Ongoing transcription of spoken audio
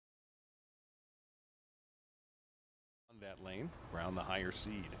that lane. Brown the higher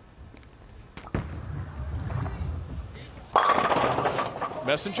seed.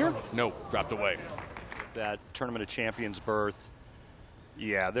 Messenger? Nope, dropped away. That Tournament of Champions berth.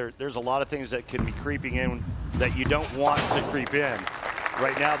 Yeah, there's a lot of things that can be creeping in that you don't want to creep in.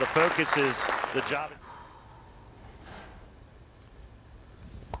 Right now, the focus is the job.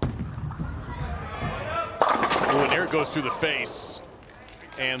 Oh, and there it goes through the face.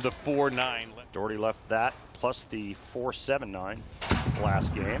 And the 4-9. Doherty left that, plus the 4-7-9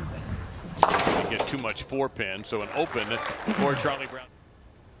 last game. Didn't get too much 4-pin, so an open for Charlie Brown.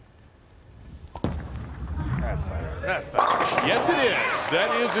 That's better. That's better. Yes, it is.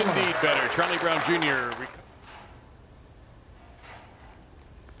 That is indeed better. Charlie Brown Jr.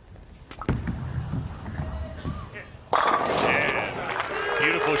 And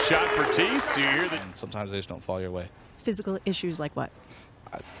beautiful shot for Teece. You hear that? Sometimes they just don't fall your way. Physical issues like what?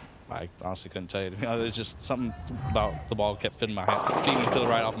 I honestly couldn't tell you. There's just something about the ball kept fitting my hand, feeding to the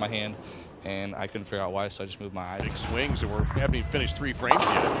right off my hand, and I couldn't figure out why, so I just moved my eyes. Big swings, and we haven't even finished 3 frames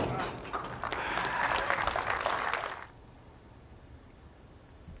yet.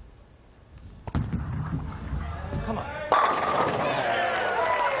 Come on.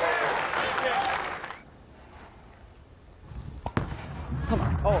 Come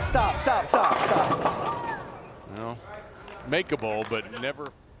on. Oh, stop, stop, stop, stop. No, makeable, but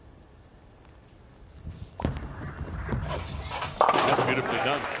never. That's beautifully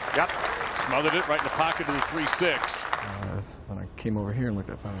done. Yep. Smothered it right in the pocket of the 3-6. When I came over here and looked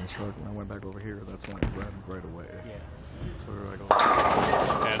at Final Shark, and I went back over here, that's when it grabbed right away. Yeah. So we were like,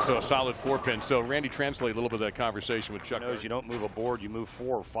 oh. And so a solid 4-pin. So Randy, translate a little bit of that conversation with Chuck. Knows you don't move a board, you move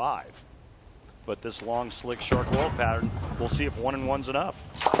 4 or 5. But this long, slick shark oil pattern, we'll see if 1 and 1's enough.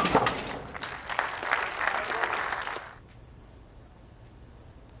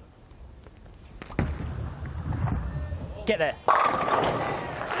 Get there.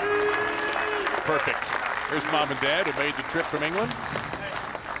 Perfect. There's Mom and Dad who made the trip from England.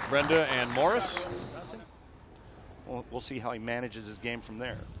 Brenda and Morris. Well, we'll see how he manages his game from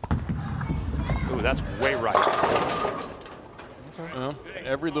there. Ooh, that's way right. Well,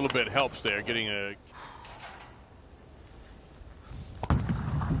 every little bit helps there, getting a. All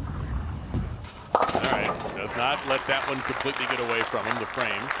right, does not let that one completely get away from him, the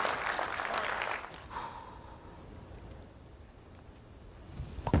frame.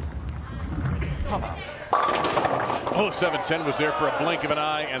 Come on. Oh, 7-10 was there for a blink of an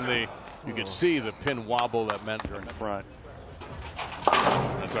eye, and you could see the pin wobble that meant in front.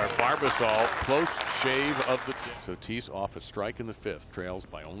 That's our Barbasol close shave of the. So Teece off at strike in the 5th, trails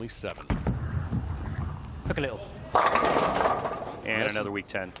by only 7. Hook a little. And another weak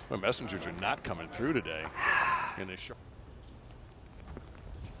 10. Well, messengers are not coming through today in this show.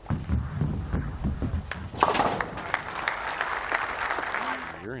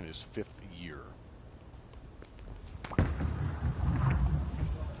 You're in his 5th year.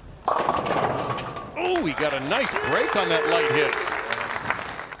 Oh, he got a nice break on that light hit.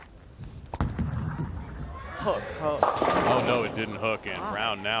 Hook, hook. Oh, no, it didn't hook. And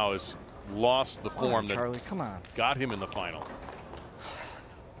Brown now has lost the form that Charlie, come on. got him in the final.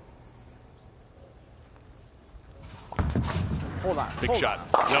 Hold on. Big shot.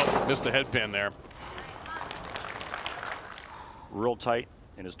 Nope, missed the head pin there. Real tight,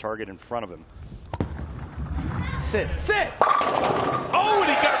 and his target in front of him. Sit, sit. Oh, and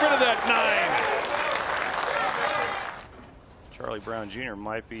he got rid of that 9. Charlie Brown Jr.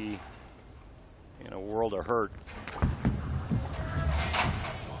 might be in a world of hurt.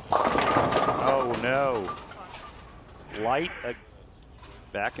 Oh, no. Light, a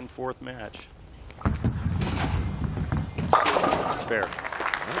back and forth match. Spare.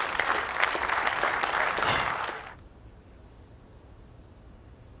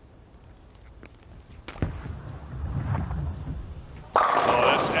 Oh,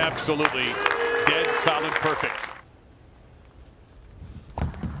 that's absolutely dead solid perfect.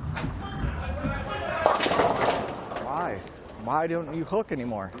 Why don't you hook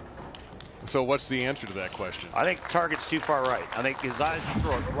anymore? So what's the answer to that question? I think target's too far right. I think his eyes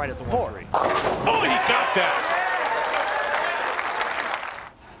throw it right at the wall. Oh, he got that.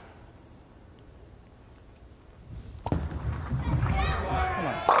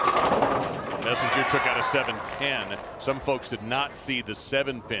 Messenger took out a 7-10. Some folks did not see the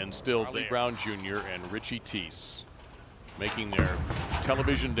 7-pin still there. Brown Jr. and Richie Teece making their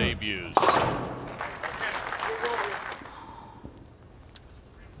television debuts.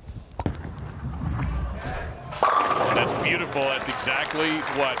 And that's beautiful. That's exactly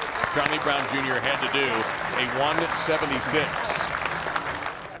what Charlie Brown Jr. had to do. A 176.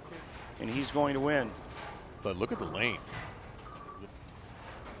 And he's going to win. But look at the lane.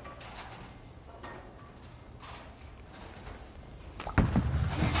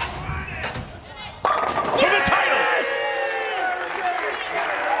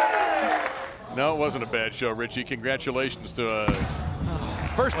 No, it wasn't a bad show, Richie. Congratulations to a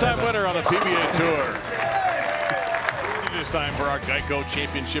first-time winner on the PBA Tour. It's time for our Geico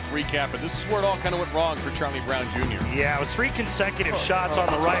Championship recap, and this is where it all kind of went wrong for Charlie Brown Jr. Yeah, it was 3 consecutive shots on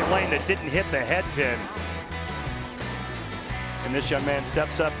the right lane that didn't hit the head pin. And this young man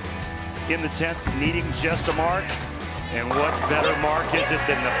steps up in the 10th, needing just a mark. And what better mark is it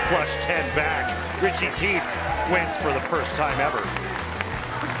than the flush 10 back? Richie Teece wins for the first time ever.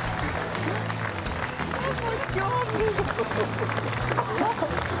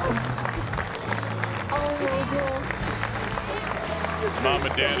 Mom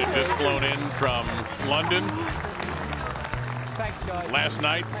and Dad had just flown in from London. Thanks, guys. Last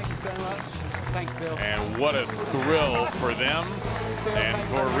night. Thank you so much. Thanks, Bill. And what a thrill for them and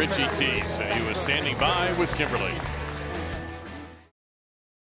for Richie Teece. And he was standing by with Kimberly.